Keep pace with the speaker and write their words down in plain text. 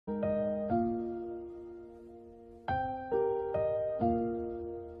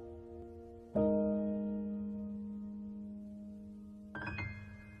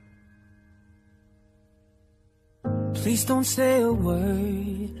Please don't say a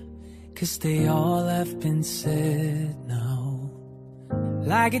word, 'cause they all have been said now.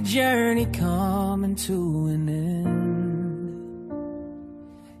 Like a journey coming to an end.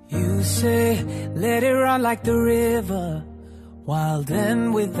 You say, let it run like the river, wild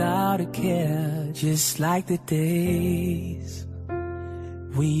and without a care, just like the days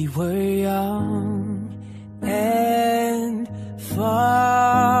we were young and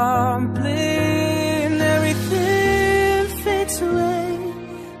fumbling. Everything fades away,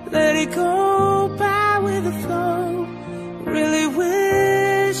 let it go by with the flow. Really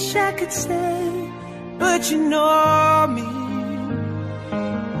wish I could stay, but you know me.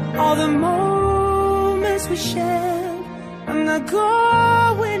 All the moments we shared, I'm not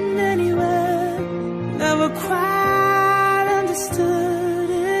going anywhere. Never quite understood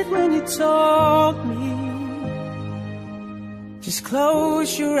it when you told me. Just close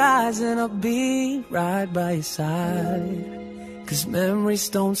your eyes and I'll be right by your side, 'cause memories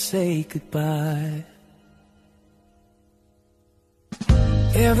don't say goodbye.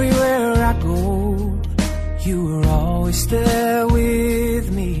 Everywhere I go, you were always there with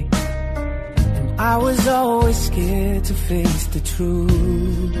me, and I was always scared to face the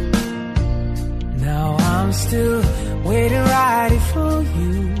truth. Now I'm still waiting right here for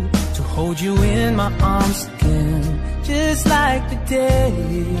you, to hold you in my arms again, just like the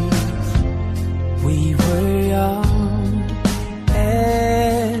days we were young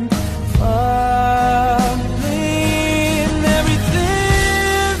and fumbling.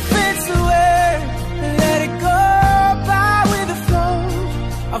 Everything fades away, let it go by with the flow.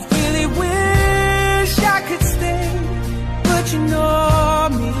 I really wish I could stay, but you know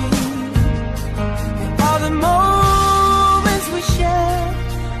me. And all the moments we share,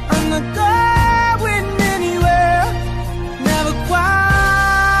 I'm not going anywhere. Never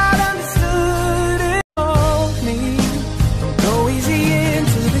quite understood it. Hold me, don't go easy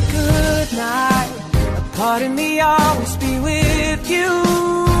into the good night. A part of me always be with you,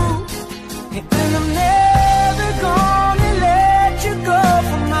 and I'm never gonna let you go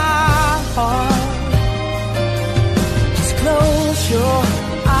from my heart. Just close your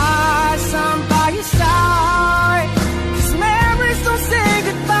eyes, I'm by your side, 'cause memories don't say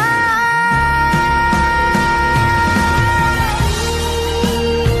goodbye.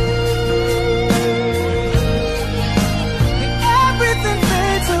 Everything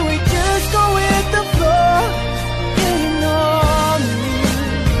fades away, just go with the flow. Yeah, you know me.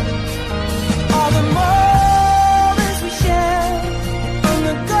 All the moments we share, I'm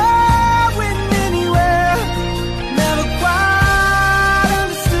not going anywhere. Never quite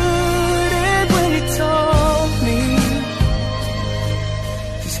understood it when you told me.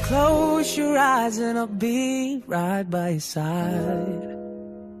 Just close your eyes and I'll be right by your side,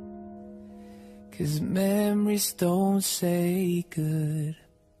 'cause memories don't say goodbye.